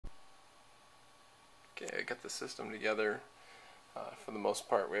Okay, I got the system together. For the most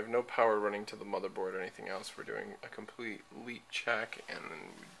part, we have no power running to the motherboard or anything else. We're doing a complete leak check, and then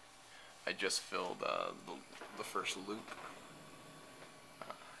I just filled the first loop.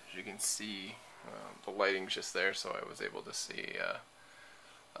 As you can see, the lighting's just there, so I was able to see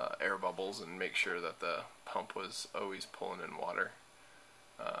air bubbles and make sure that the pump was always pulling in water.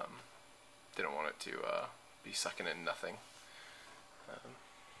 Didn't want it to be sucking in nothing.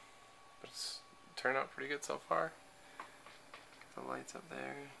 But it's turned out pretty good so far. The lights up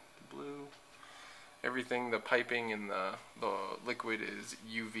there, the blue. Everything, the piping and the liquid is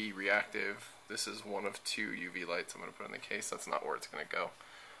UV reactive. This is one of 2 UV lights I'm going to put in the case. That's not where it's going to go,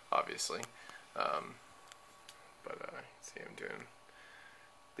 obviously. See, I'm doing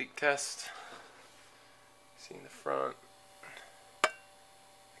leak test. Seeing the front.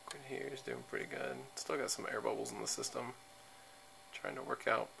 Liquid here is doing pretty good. Still got some air bubbles in the system. Trying to work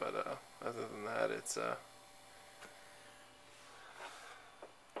out, but other than that, it's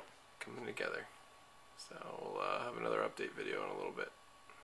coming together. So we'll have another update video in a little bit.